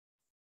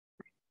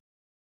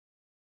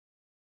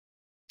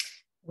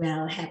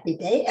Well, happy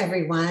day,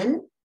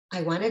 everyone.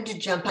 I wanted to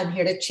jump on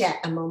here to chat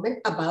a moment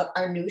about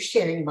our new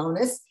sharing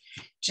bonus,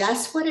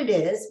 just what it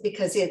is,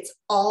 because it's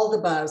all the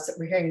buzz that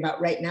we're hearing about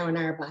right now in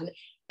Arbonne,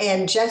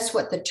 and just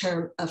what the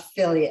term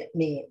affiliate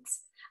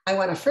means. I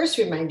want to first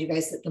remind you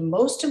guys that the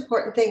most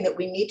important thing that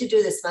we need to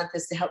do this month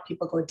is to help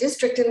people go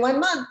district in 1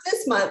 month,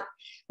 this month,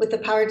 with the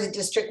Power to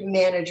District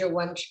Manager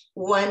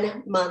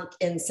one month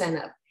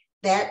incentive.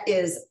 That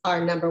is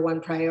our number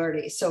one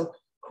priority. So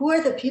who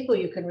are the people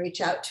you can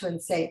reach out to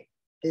and say,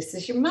 this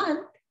is your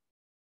month?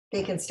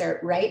 They can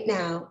start right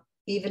now.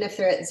 Even if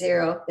they're at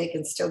 0, they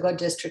can still go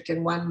district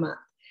in 1 month.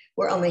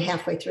 We're only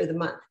halfway through the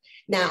month.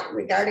 Now,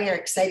 regarding our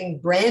exciting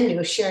brand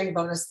new sharing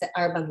bonus that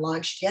Arbonne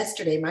launched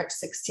yesterday, March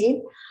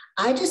 16th,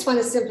 I just want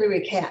to simply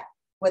recap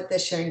what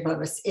this sharing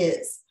bonus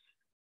is.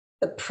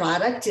 The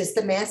product is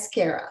the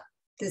mascara.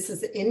 This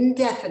is an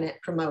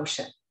indefinite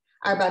promotion.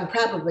 Arbonne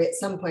probably at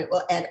some point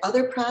will add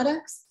other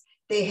products.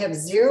 They have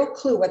zero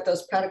clue what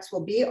those products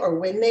will be or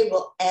when they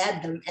will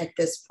add them at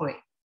this point.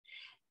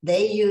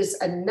 They use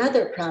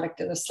another product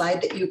in a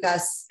slide that you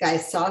guys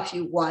saw if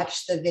you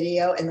watched the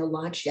video and the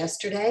launch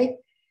yesterday,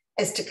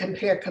 as to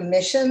compare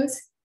commissions,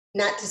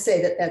 not to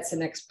say that that's the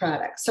next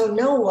product. So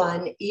no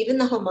one, even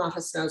the home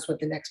office, knows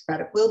what the next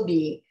product will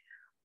be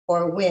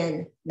or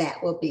when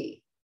that will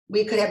be.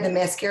 We could have the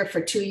mascara for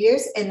 2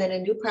 years and then a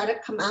new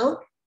product come out,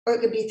 or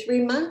it could be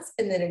 3 months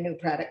and then a new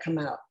product come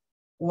out.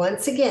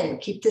 Once again,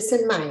 keep this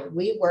in mind.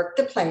 We work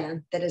the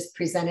plan that is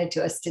presented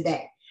to us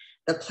today.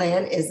 The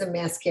plan is the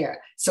mascara.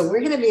 So we're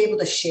going to be able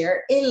to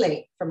share a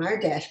link from our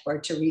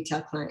dashboard to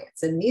retail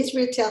clients. And these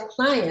retail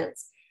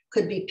clients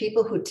could be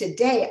people who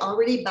today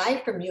already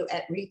buy from you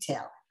at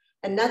retail.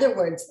 In other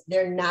words,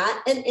 they're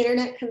not an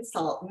internet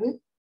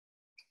consultant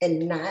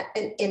and not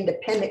an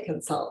independent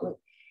consultant,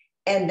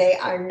 and they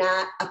are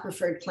not a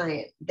preferred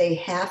client. They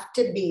have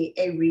to be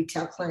a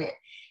retail client.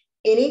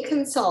 Any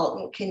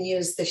consultant can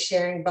use the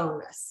sharing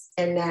bonus,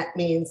 and that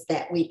means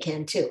that we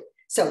can too.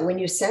 So when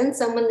you send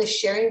someone the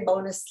sharing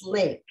bonus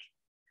link,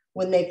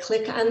 when they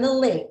click on the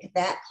link,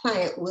 that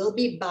client will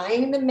be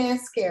buying the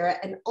mascara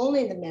and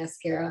only the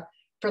mascara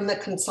from the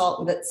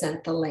consultant that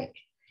sent the link.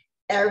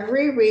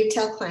 Every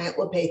retail client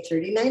will pay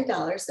 $39.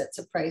 That's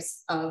the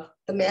price of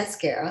the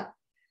mascara,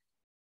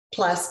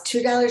 plus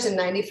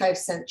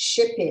 $2.95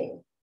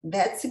 shipping.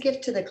 That's a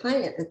gift to the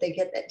client that they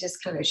get that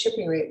discounted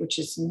shipping rate, which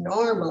is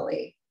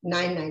normally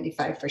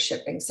 $9.95 for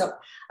shipping. So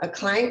a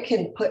client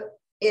can put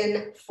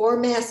in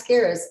 4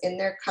 mascaras in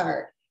their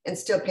cart and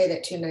still pay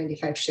that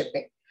 $2.95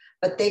 shipping,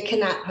 but they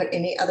cannot put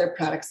any other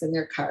products in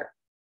their cart.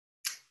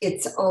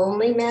 It's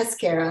only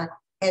mascara,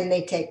 and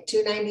they take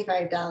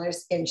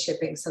 $2.95 in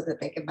shipping so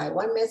that they can buy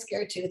 1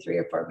 mascara, 2, 3,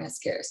 or 4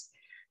 mascaras.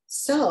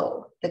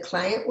 So the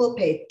client will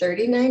pay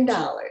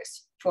 $39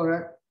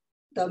 for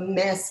the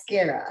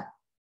mascara.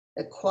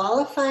 The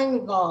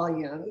qualifying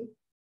volume,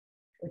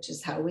 which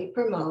is how we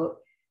promote,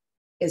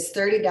 is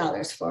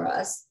 $30 for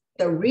us.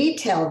 The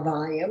retail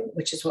volume,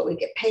 which is what we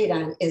get paid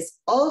on, is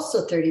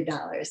also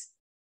 $30.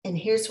 And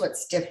here's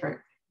what's different.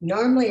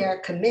 Normally our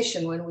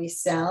commission when we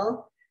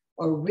sell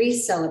or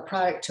resell a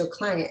product to a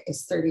client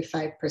is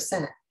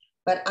 35%.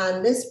 But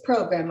on this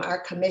program, our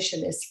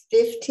commission is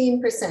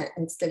 15%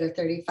 instead of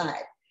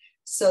 35%.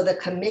 So the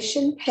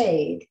commission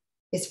paid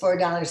is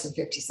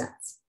 $4.50.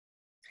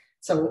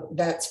 So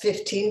that's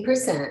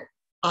 15%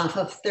 off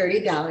of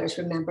 $30,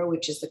 remember,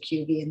 which is the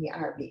QV and the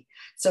RV.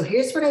 So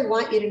here's what I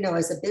want you to know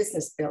as a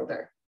business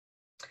builder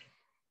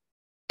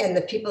and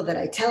the people that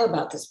I tell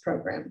about this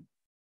program.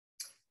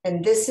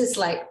 And this is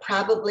like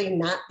probably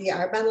not the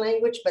Arbonne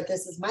language, but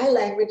this is my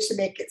language to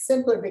make it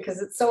simpler because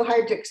it's so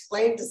hard to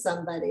explain to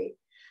somebody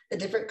the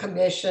different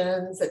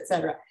commissions,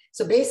 etc.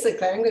 So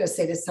basically, I'm going to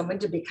say to someone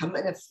to become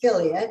an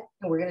affiliate,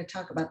 and we're going to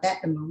talk about that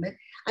in a moment.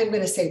 I'm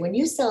going to say, when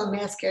you sell a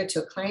mascara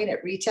to a client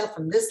at retail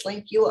from this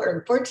link, you will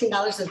earn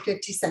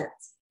 $14.50.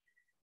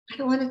 I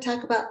don't want to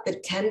talk about the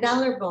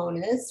 $10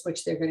 bonus,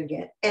 which they're going to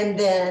get. And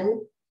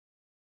then,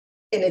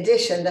 in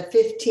addition, the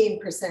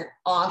 15%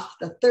 off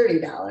the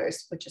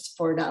 $30, which is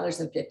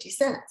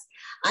 $4.50.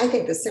 I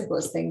think the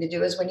simplest thing to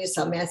do is when you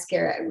sell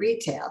mascara at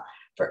retail,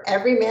 for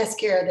every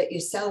mascara that you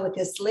sell with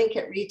this link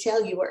at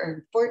retail, you will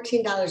earn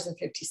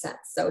 $14.50.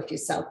 So if you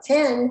sell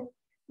 10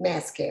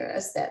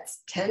 mascaras,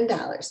 that's $10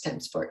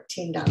 times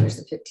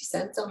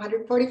 $14.50, so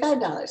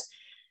 $145.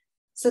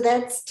 So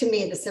that's, to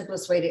me, the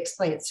simplest way to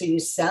explain it. So you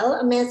sell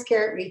a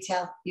mascara at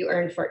retail, you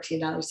earn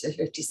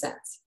 $14.50.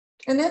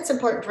 And that's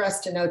important for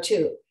us to know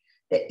too,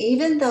 that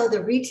even though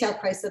the retail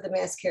price of the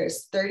mascara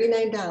is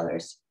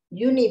 $39,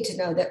 you need to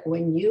know that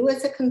when you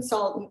as a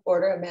consultant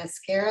order a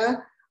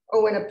mascara,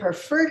 or when a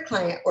preferred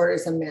client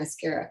orders a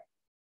mascara,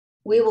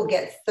 we will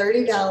get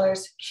 $30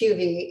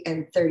 QV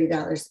and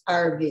 $30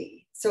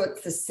 RV. So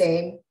it's the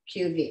same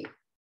QV,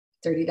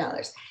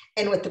 $30.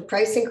 And with the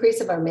price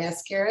increase of our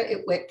mascara,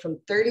 it went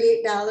from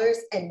 $38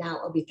 and now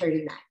it will be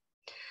 $39.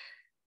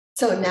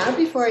 So now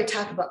before I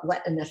talk about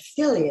what an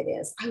affiliate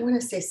is, I want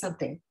to say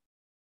something.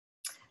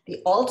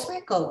 The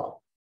ultimate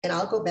goal, and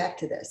I'll go back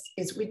to this,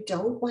 is we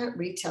don't want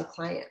retail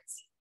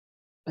clients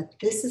but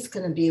this is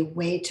going to be a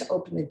way to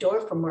open the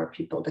door for more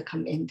people to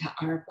come into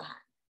Arbonne.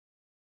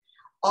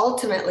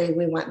 Ultimately,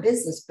 we want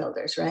business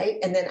builders, right?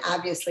 And then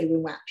obviously we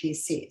want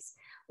PCs,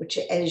 which,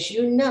 as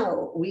you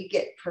know, we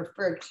get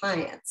preferred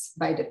clients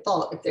by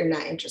default if they're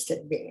not interested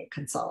in being a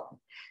consultant.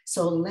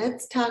 So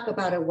let's talk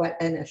about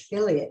what an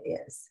affiliate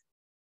is.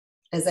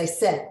 As I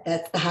said,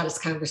 that's the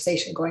hottest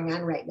conversation going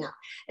on right now.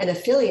 An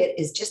affiliate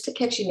is just a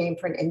catchy name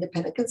for an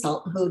independent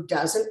consultant who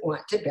doesn't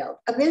want to build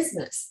a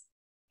business.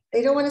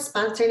 They don't want to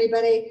sponsor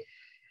anybody.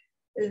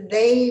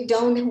 They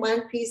don't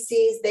want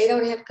PCs. They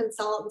don't have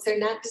consultants. They're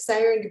not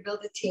desiring to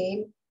build a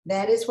team.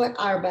 That is what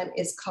Arbonne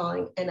is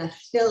calling an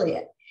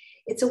affiliate.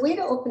 It's a way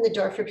to open the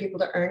door for people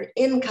to earn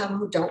income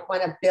who don't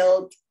want to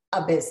build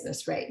a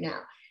business right now.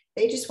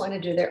 They just want to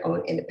do their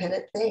own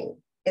independent thing.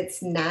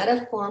 It's not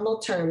a formal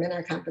term in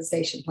our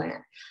compensation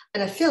plan.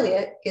 An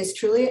affiliate is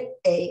truly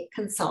a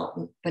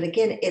consultant, but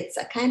again, it's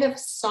a kind of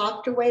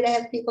softer way to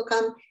have people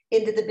come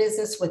into the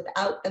business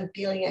without them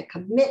feeling a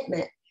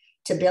commitment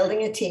to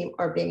building a team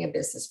or being a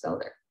business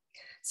builder.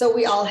 So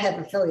we all have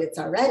affiliates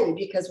already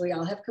because we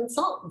all have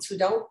consultants who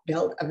don't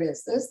build a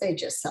business. They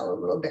just sell a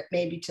little bit,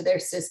 maybe to their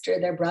sister,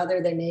 their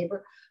brother, their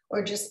neighbor,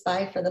 or just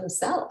buy for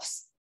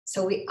themselves.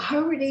 So we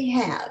already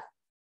have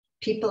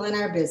people in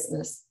our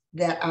business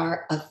that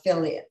are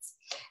affiliates.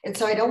 And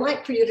so I don't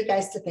like for you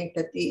guys to think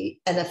that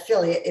an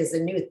affiliate is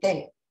a new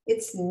thing.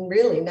 It's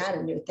really not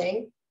a new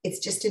thing. It's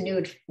just a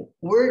new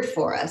word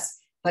for us,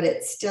 but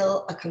it's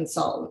still a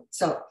consultant.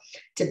 So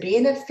to be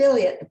an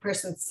affiliate, the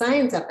person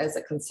signs up as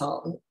a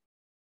consultant,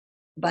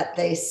 but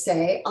they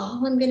say,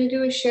 all I'm going to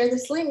do is share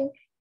this link.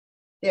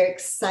 They're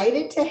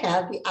excited to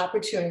have the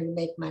opportunity to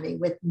make money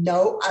with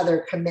no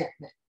other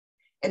commitment.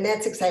 And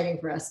that's exciting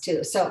for us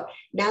too. So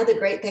now the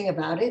great thing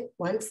about it,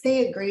 once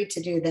they agree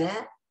to do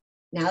that,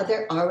 now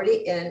they're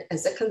already in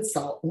as a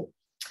consultant.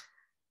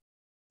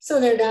 So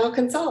they're now a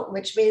consultant,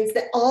 which means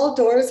that all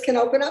doors can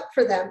open up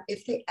for them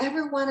if they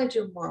ever want to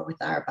do more with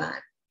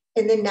Arbonne.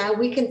 And then now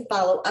we can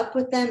follow up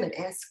with them and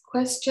ask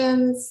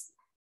questions,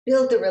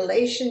 build the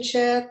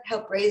relationship,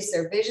 help raise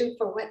their vision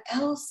for what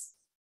else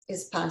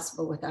is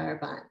possible with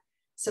Arbonne.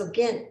 So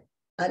again,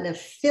 an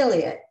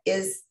affiliate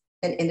is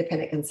an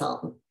independent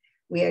consultant.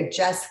 We are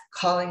just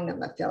calling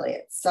them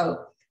affiliates.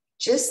 So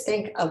just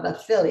think of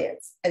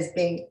affiliates as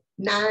being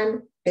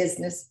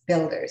non-business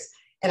builders.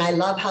 And I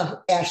love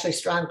how Ashley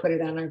Strong put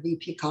it on our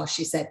VP call.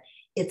 She said,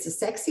 it's a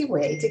sexy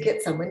way to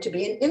get someone to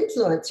be an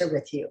influencer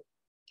with you.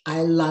 I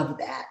love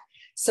that.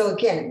 So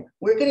again,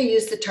 we're going to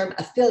use the term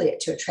affiliate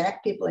to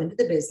attract people into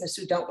the business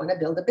who don't want to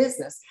build a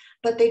business,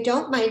 but they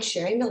don't mind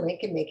sharing the link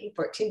and making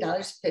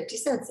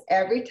 $14.50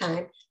 every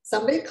time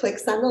somebody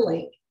clicks on the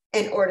link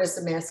and orders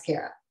the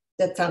mascara.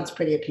 That sounds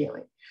pretty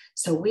appealing.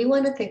 So we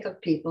want to think of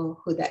people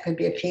who that could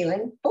be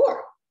appealing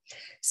for.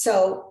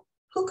 So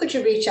who could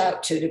you reach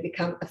out to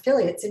become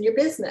affiliates in your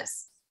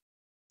business?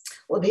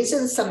 Well, these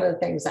are some of the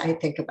things I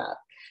think about.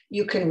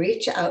 You can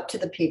reach out to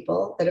the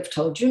people that have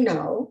told you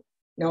no.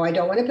 No, I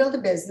don't want to build a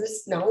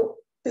business. No,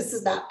 this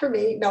is not for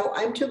me. No,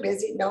 I'm too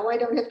busy. No, I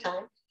don't have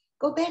time.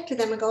 Go back to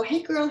them and go,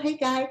 hey girl, hey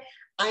guy,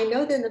 I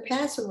know that in the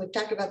past when we've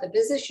talked about the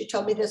business, you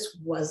told me this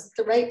wasn't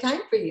the right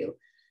time for you,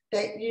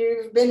 that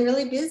you've been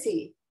really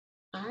busy.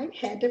 I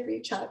had to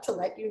reach out to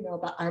let you know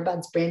about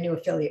Arbonne's brand new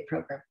affiliate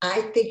program.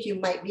 I think you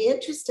might be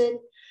interested.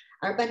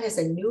 Arbonne has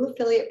a new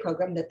affiliate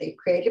program that they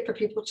created for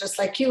people just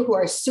like you who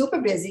are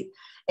super busy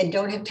and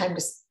don't have time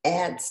to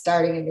add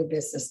starting a new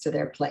business to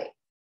their plate.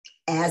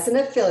 As an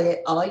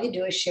affiliate, all you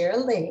do is share a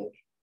link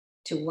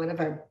to one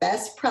of our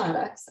best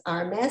products,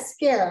 our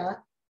mascara.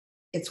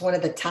 It's one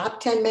of the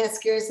top 10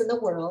 mascaras in the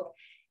world.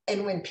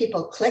 And when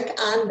people click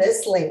on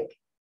this link,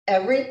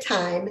 every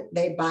time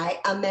they buy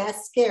a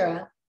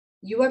mascara,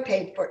 you are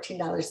paid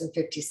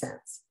 $14.50.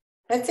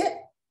 That's it.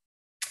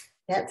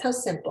 That's how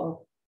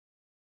simple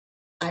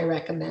I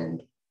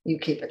recommend you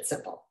keep it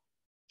simple.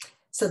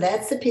 So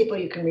that's the people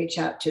you can reach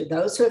out to,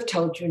 those who have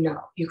told you no.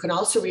 You can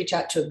also reach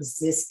out to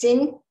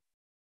existing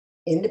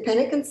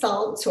independent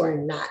consultants who are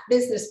not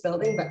business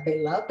building, but they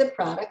love the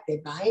product, they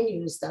buy and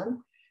use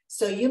them.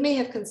 So you may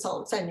have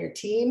consultants on your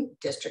team,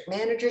 district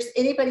managers,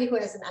 anybody who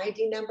has an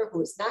ID number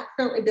who is not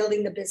currently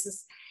building the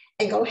business,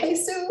 and go, hey,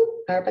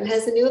 Sue, Arbonne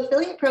has a new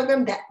affiliate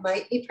program that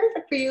might be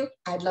perfect for you.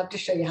 I'd love to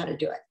show you how to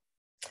do it.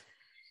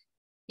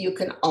 You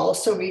can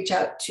also reach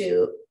out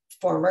to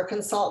former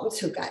consultants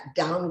who got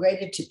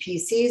downgraded to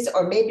PCs,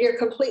 or maybe you're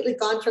completely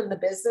gone from the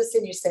business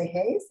and you say,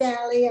 hey,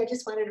 Sally, I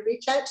just wanted to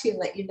reach out to you and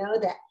let you know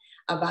that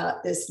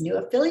about this new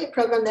affiliate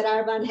program that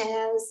Arbonne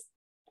has.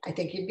 I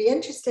think you'd be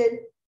interested.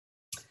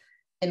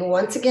 And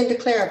once again, to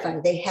clarify,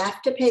 they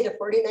have to pay the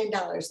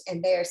 $49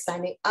 and they are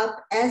signing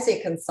up as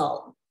a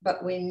consultant,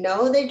 but we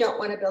know they don't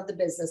want to build the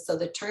business. So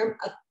the term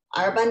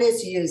Arbonne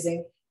is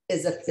using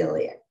is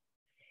affiliate.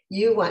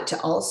 You want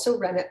to also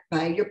run it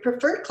by your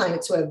preferred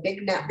clients who have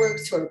big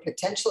networks, who are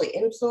potentially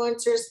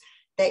influencers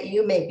that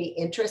you may be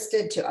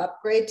interested to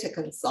upgrade to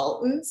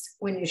consultants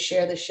when you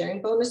share the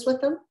sharing bonus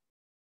with them.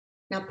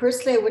 Now,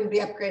 personally, I wouldn't be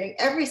upgrading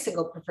every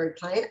single preferred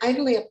client. I'd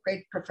only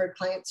upgrade preferred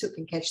clients who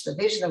can catch the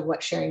vision of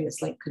what sharing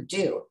this link could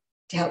do.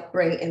 to help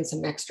bring in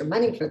some extra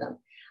money for them.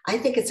 I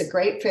think it's a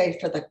great way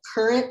for the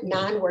current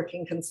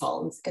non-working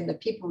consultants and the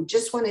people who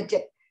just want to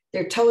dip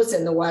their toes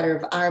in the water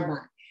of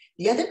Arbonne.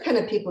 The other kind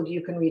of people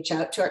you can reach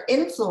out to are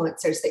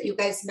influencers that you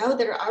guys know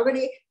that are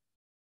already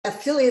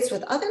affiliates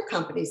with other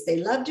companies. They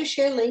love to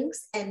share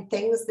links and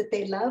things that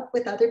they love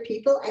with other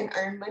people and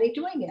earn money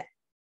doing it.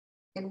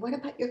 And what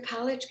about your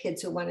college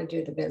kids who want to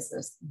do the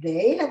business?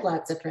 They have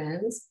lots of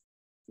friends.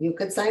 You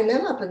could sign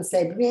them up and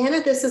say,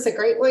 Brianna, this is a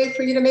great way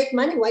for you to make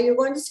money while you're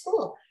going to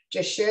school.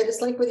 Just share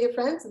this link with your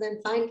friends and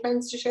then find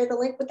friends to share the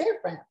link with their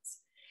friends.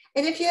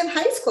 And if you have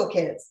high school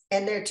kids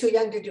and they're too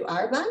young to do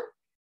Arbonne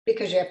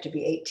because you have to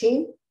be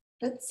 18,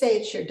 let's say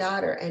it's your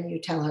daughter and you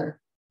tell her,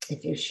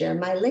 if you share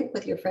my link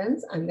with your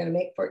friends, I'm going to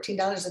make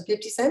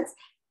 $14.50.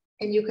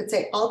 And you could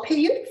say, I'll pay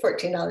you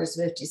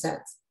 $14.50,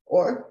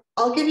 or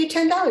I'll give you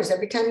 $10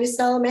 every time you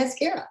sell a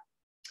mascara.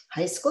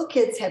 High school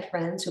kids have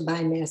friends who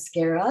buy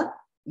mascara.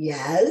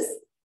 Yes.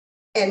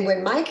 And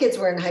when my kids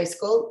were in high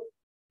school,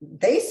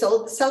 they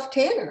sold the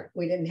self-tanner.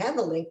 We didn't have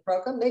a link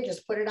program. They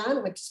just put it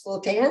on, went to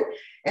school tan,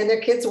 and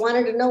their kids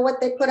wanted to know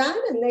what they put on,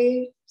 and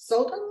they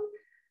sold them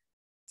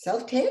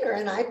self-tanner,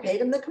 and I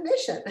paid them the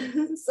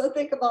commission. So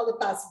think of all the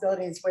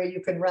possibilities where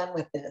you can run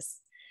with this.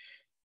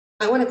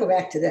 I want to go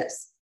back to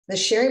this. The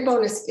sharing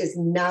bonus is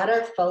not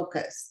our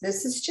focus.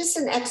 This is just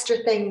an extra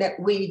thing that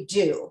we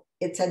do.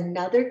 It's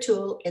another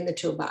tool in the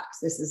toolbox.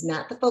 This is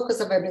not the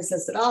focus of our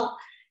business at all,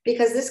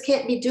 because this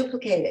can't be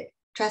duplicated.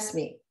 Trust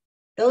me.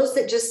 Those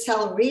that just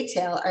sell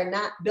retail are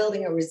not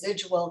building a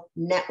residual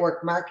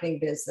network marketing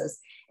business.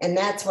 And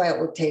that's why it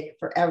will take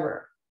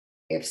forever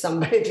if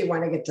you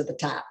want to get to the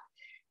top.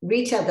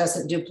 Retail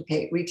doesn't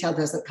duplicate, retail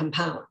doesn't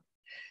compound.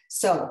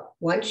 So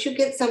once you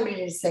get somebody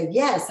to say,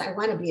 yes, I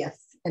want to be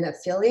an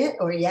affiliate,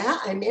 or yeah,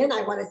 I'm in,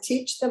 I want to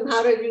teach them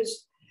how to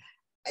use,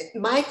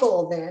 my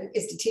goal then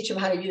is to teach them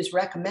how to use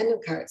recommended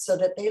cards so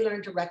that they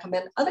learn to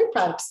recommend other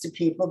products to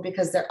people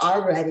because they're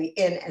already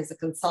in as a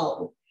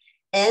consultant.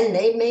 And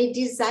they may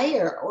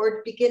desire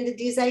or begin to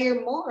desire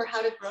more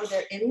how to grow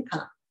their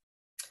income.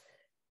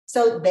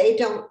 So they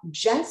don't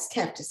just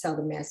have to sell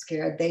the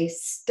mascara. They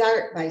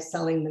start by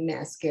selling the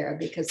mascara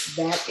because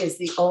that is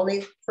the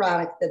only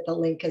product that the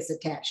link is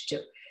attached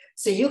to.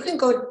 So you can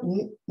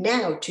go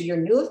now to your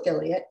new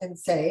affiliate and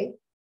say,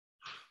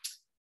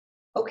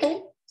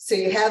 okay, so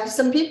you have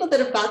some people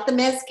that have bought the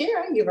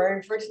mascara. You've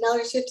earned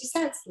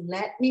 $14.50.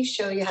 Let me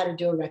show you how to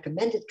do a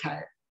recommended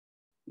card.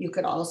 You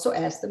could also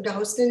ask them to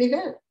host an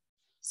event.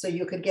 So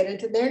you could get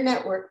into their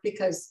network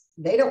because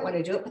they don't want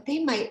to do it, but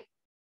they might,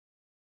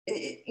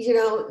 you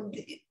know,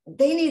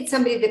 they need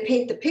somebody to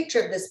paint the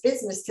picture of this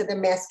business to their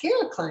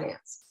mascara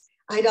clients.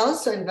 I'd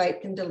also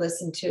invite them to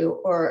listen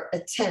to or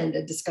attend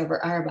a Discover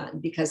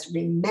Arbonne, because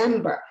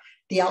remember,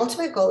 the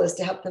ultimate goal is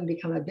to help them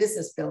become a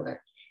business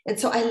builder. And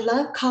so I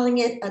love calling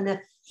it an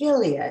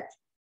affiliate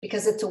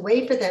because it's a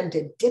way for them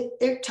to dip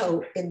their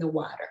toe in the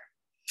water.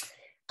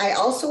 I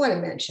also want to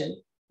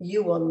mention,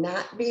 you will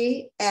not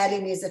be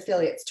adding these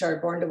affiliates to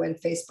our Born to Win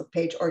Facebook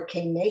page or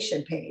King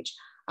Nation page.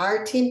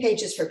 Our team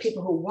page is for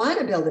people who want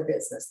to build a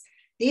business.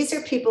 These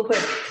are people who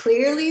have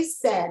clearly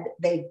said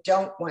they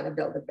don't want to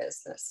build a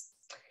business.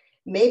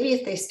 Maybe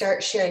if they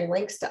start sharing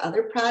links to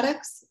other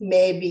products,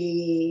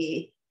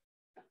 maybe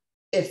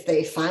if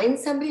they find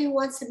somebody who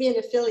wants to be an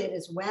affiliate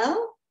as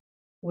well,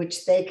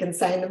 which they can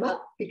sign them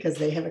up because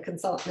they have a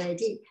consultant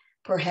ID.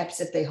 Perhaps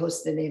if they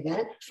host an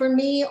event for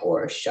me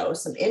or show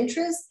some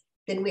interest,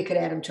 then we could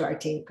add them to our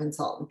team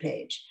consultant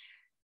page.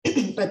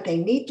 But they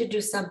need to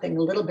do something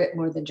a little bit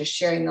more than just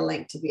sharing the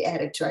link to be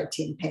added to our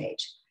team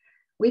page.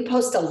 We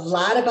post a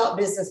lot about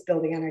business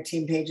building on our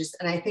team pages,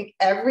 and I think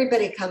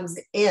everybody comes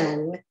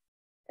in,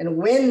 and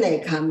when they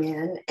come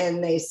in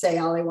and they say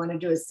all they want to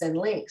do is send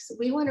links,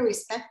 we want to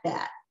respect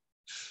that,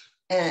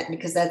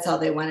 because that's all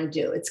they want to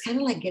do. It's kind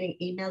of like getting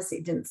emails that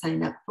you didn't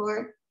sign up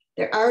for.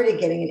 They're already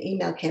getting an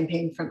email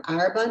campaign from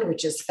Arbonne,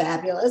 which is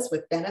fabulous,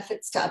 with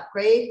benefits to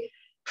upgrade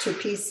to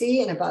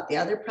PC and about the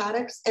other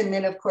products. And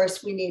then of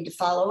course we need to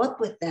follow up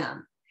with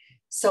them.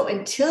 So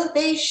until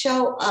they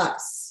show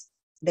us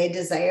they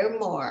desire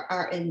more,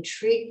 are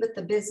intrigued with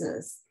the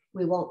business,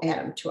 we won't add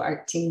them to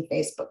our team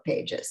Facebook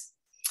pages.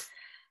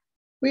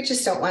 We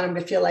just don't want them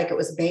to feel like it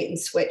was bait and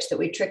switch, that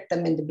we tricked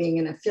them into being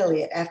an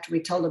affiliate after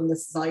we told them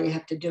this is all you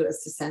have to do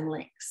is to send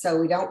links.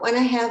 So we don't want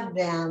to have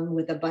them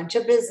with a bunch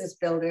of business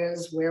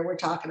builders where we're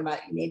talking about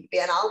you need to be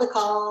on all the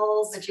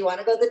calls. If you want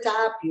to go to the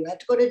top, you have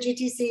to go to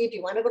GTC. If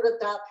you want to go to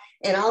the top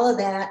and all of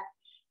that,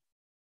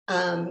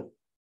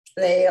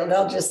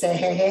 they'll just say,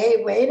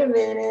 hey, wait a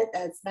minute.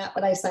 That's not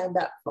what I signed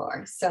up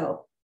for.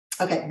 So,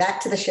 okay,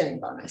 back to the sharing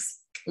bonus.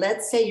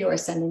 Let's say you are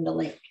sending the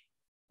link.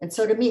 And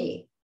so to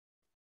me,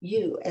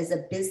 you as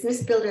a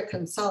business builder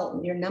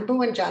consultant, your number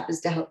one job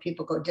is to help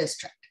people go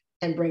district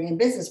and bring in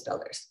business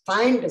builders.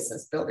 Find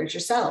business builders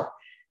yourself.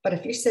 But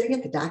if you're sitting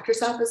at the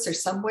doctor's office or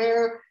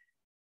somewhere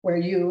where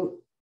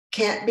you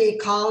can't be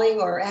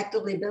calling or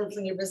actively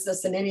building your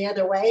business in any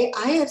other way,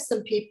 I have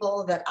some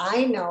people that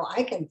I know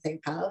I can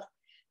think of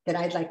that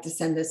I'd like to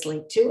send this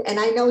link to. And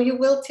I know you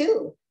will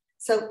too.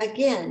 So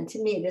again,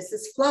 to me, this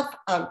is fluff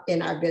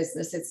in our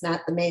business. It's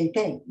not the main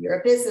thing. You're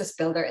a business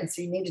builder, and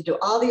so you need to do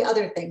all the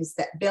other things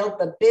that build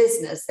the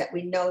business that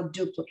we know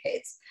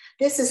duplicates.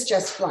 This is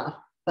just fluff.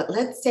 But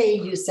let's say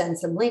you send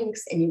some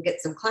links and you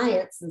get some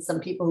clients and some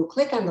people who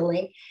click on the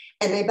link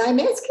and they buy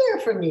mascara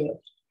from you.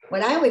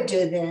 What I would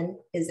do then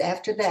is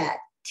after that,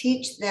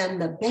 teach them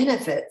the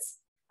benefits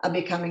of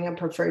becoming a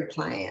preferred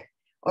client,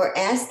 or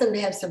ask them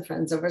to have some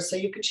friends over so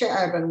you can share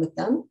Arbonne with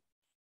them.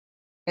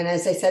 And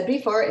as I said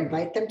before,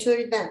 invite them to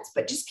events,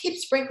 but just keep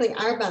sprinkling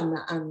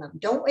Arbonne on them.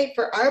 Don't wait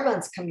for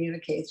Arbonne's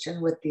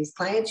communication with these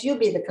clients. You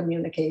be the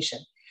communication.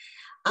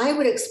 I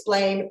would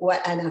explain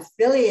what an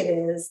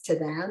affiliate is to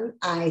them.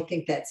 I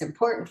think that's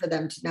important for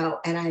them to know.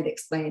 And I'd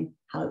explain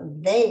how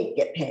they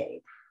get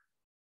paid,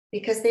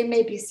 because they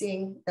may be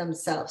seeing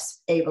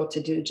themselves able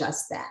to do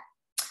just that.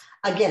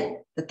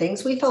 Again, the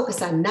things we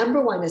focus on,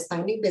 number one is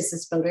finding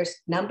business builders.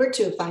 Number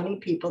two,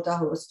 finding people to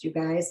host, you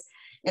guys.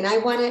 And I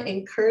want to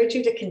encourage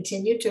you to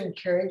continue to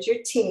encourage your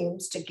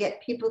teams to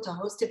get people to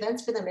host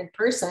events for them in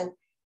person,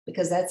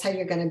 because that's how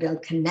you're going to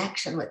build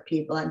connection with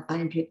people and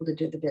find people to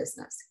do the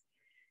business.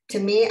 To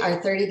me,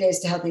 our 30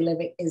 Days to Healthy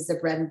Living is the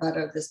bread and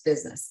butter of this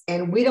business.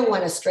 And we don't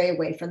want to stray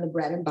away from the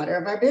bread and butter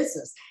of our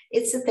business.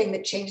 It's the thing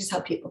that changes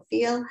how people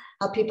feel,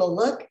 how people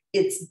look.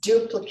 It's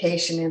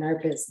duplication in our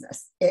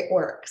business. It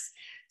works.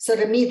 So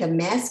to me, the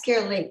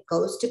mascara link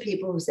goes to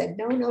people who said,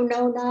 no,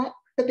 not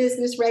the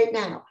business right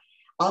now.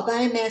 I'll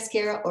buy a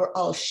mascara, or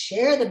I'll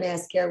share the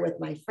mascara with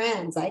my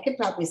friends. I could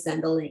probably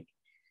send a link.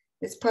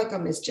 This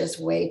program is just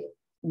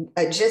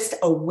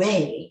a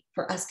way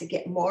for us to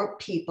get more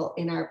people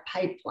in our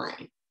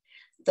pipeline.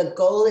 The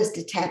goal is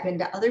to tap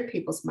into other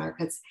people's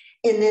markets,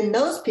 and then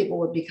those people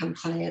will become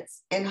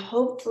clients. And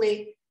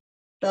hopefully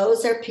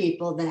those are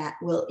people that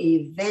will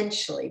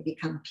eventually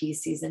become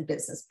PCs and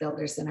business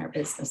builders in our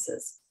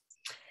businesses.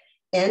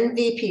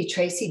 MVP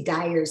Tracy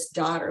Dyer's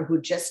daughter,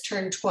 who just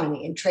turned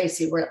 20, and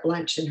Tracy were at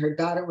lunch, and her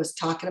daughter was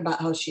talking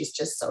about how she's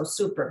just so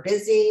super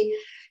busy.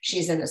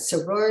 She's in a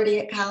sorority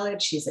at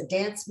college. She's a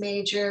dance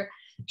major.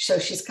 So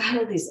she's got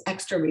all these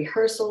extra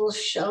rehearsals,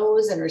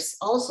 shows, and are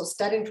also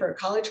studying for her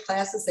college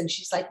classes. And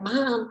she's like,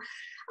 Mom,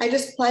 I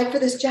just applied for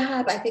this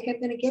job. I think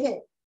I'm going to get it.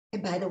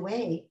 And by the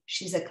way,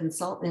 she's a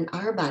consultant in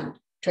Arbonne.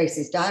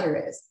 Tracy's daughter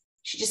is.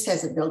 She just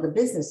hasn't built a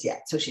business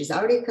yet. So she's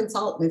already a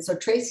consultant. And so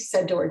Tracy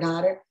said to her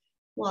daughter,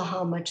 well,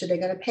 how much are they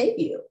going to pay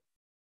you?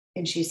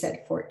 And she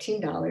said,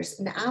 $14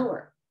 an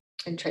hour.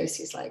 And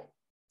Tracy's like,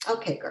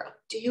 okay, girl,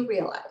 do you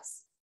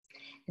realize?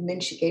 And then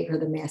she gave her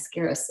the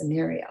mascara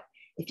scenario.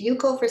 If you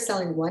go for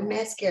selling one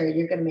mascara,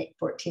 you're going to make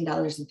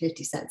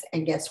 $14.50.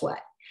 And guess what?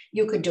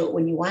 You could do it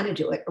when you want to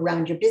do it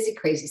around your busy,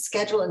 crazy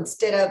schedule,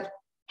 instead of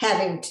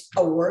having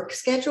a work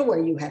schedule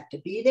where you have to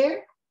be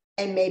there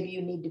and maybe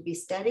you need to be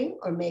studying,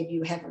 or maybe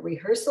you have a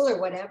rehearsal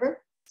or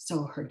whatever.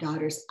 So her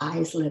daughter's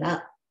eyes lit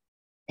up.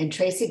 And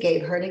Tracy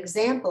gave her an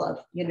example of,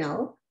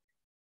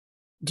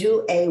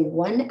 do a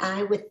one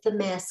eye with the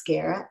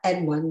mascara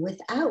and one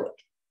without,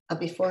 a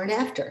before and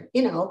after,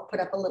 put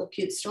up a little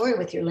cute story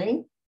with your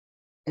link.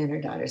 And her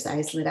daughter's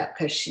eyes lit up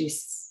because she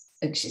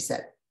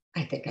said,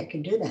 I think I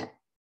can do that.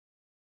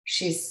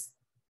 She's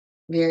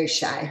very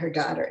shy, her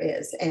daughter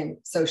is. And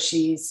so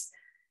she's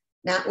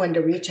not one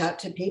to reach out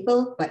to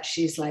people, but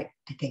she's like,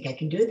 I think I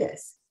can do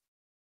this.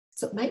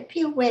 So it might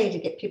be a way to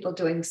get people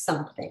doing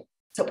something.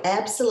 So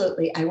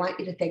absolutely, I want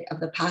you to think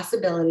of the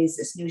possibilities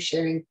this new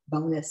sharing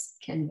bonus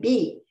can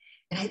be.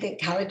 And I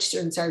think college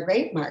students are a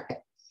great market.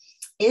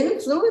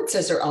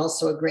 Influencers are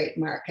also a great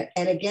market.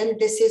 And again,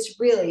 this is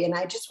really, and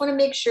I just want to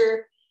make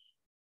sure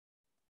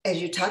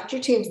as you talk to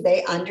your teams,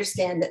 they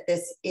understand that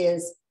this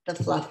is the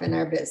fluff in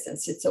our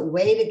business. It's a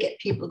way to get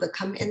people to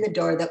come in the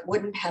door that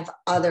wouldn't have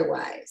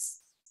otherwise.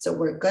 So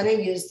we're going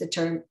to use the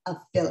term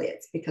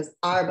affiliates because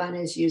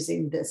Arbonne is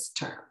using this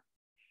term.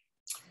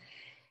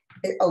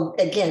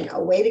 Again,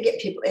 a way to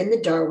get people in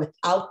the door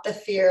without the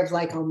fear of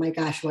like, oh my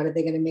gosh, what are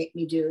they going to make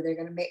me do? They're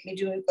going to make me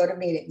go to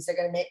meetings. They're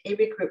going to make me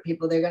recruit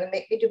people. They're going to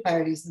make me do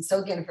parties. And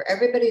so again, for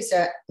everybody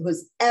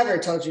who's ever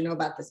told you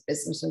about this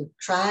business and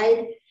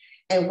tried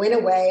and went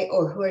away,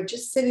 or who are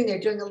just sitting there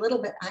doing a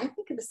little bit, I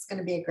think this is going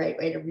to be a great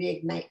way to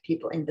reignite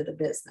people into the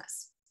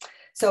business.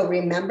 So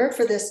remember,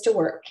 for this to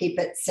work, keep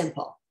it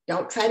simple.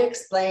 Don't try to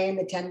explain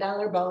the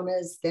 $10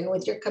 bonus, then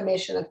with your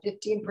commission of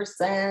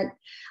 15%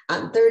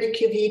 on 30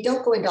 QV.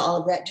 Don't go into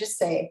all of that. Just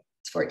say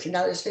it's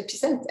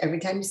 $14.50. Every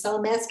time you sell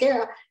a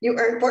mascara, you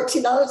earn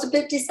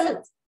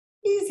 $14.50.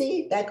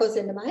 Easy. That goes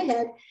into my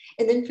head.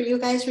 And then for you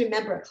guys,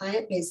 remember, a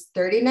client pays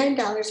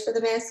 $39 for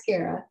the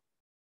mascara.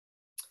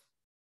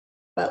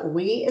 But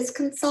we as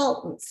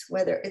consultants,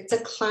 whether it's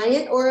a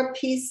client or a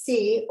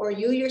PC or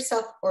you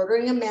yourself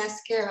ordering a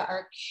mascara,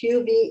 our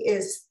QV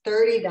is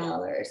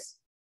 $30.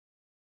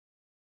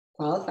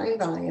 Qualifying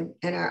volume,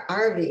 and our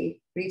RV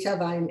retail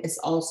volume is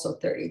also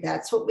 $30.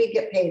 That's what we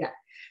get paid on.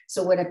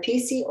 So when a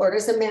PC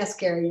orders a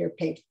mascara, you're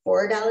paid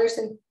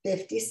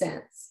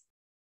 $4.50,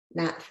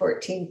 not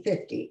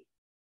 $14.50.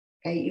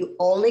 Okay, you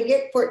only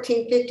get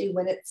 $14.50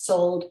 when it's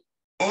sold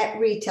at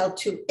retail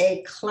to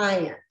a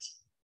client.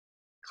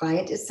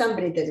 Client is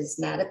somebody that is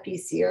not a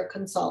PC or a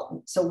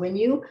consultant. So when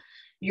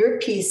your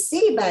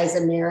PC buys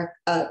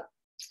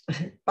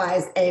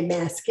buys a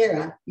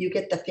mascara, you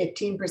get the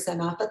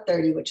 15% off of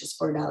 30, which is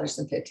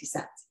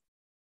 $4.50.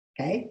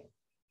 Okay.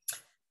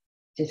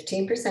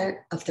 15%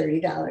 of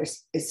 $30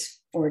 is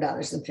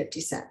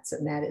 $4.50,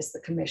 and that is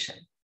the commission.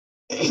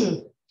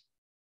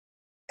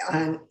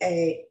 On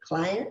a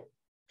client,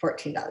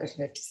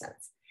 $14.50.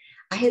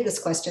 I had this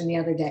question the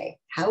other day.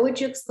 How would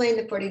you explain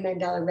the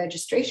 $49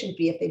 registration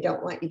fee if they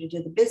don't want you to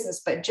do the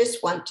business, but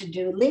just want to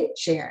do link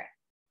sharing?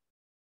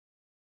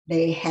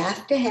 They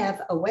have to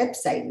have a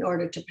website in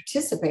order to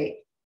participate.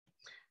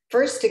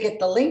 First, to get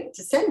the link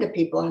to send to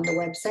people on the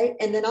website,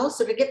 and then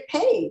also to get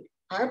paid.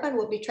 Arbonne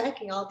will be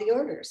tracking all the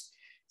orders.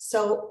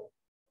 So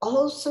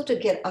also to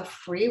get a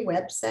free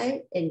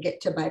website and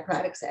get to buy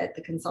products at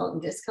the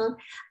consultant discount,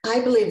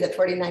 I believe that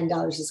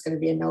 $49 is going to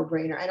be a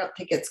no-brainer. I don't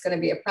think it's going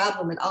to be a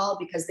problem at all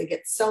because they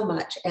get so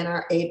much and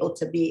are able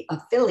to be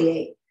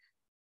affiliate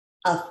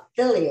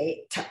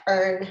to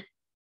earn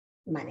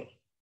money.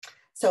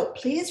 So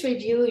please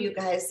review, you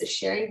guys, the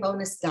sharing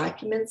bonus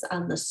documents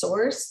on the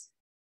source.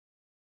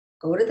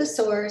 Go to the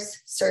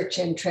source, search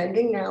in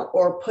trending now,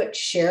 or put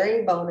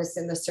sharing bonus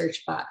in the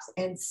search box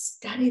and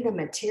study the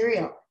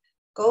material.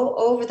 Go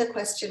over the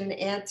question and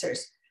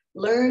answers.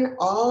 Learn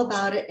all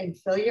about it and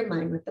fill your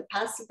mind with the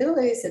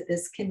possibilities that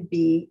this can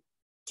be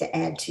to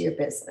add to your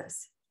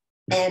business.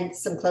 And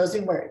some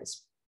closing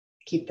words.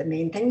 Keep the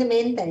main thing the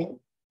main thing.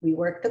 We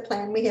work the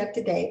plan we have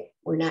today.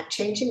 We're not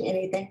changing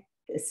anything.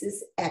 This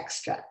is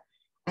extra.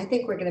 I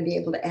think we're going to be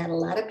able to add a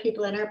lot of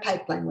people in our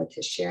pipeline with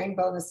the sharing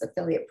bonus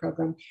affiliate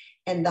program.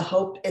 And the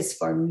hope is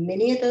for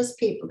many of those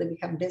people to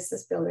become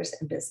business builders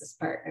and business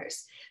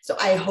partners. So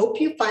I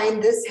hope you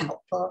find this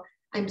helpful.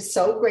 I'm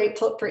so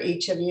grateful for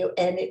each of you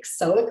and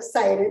so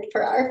excited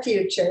for our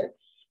future.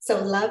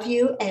 So love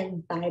you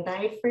and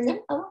bye-bye for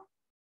now.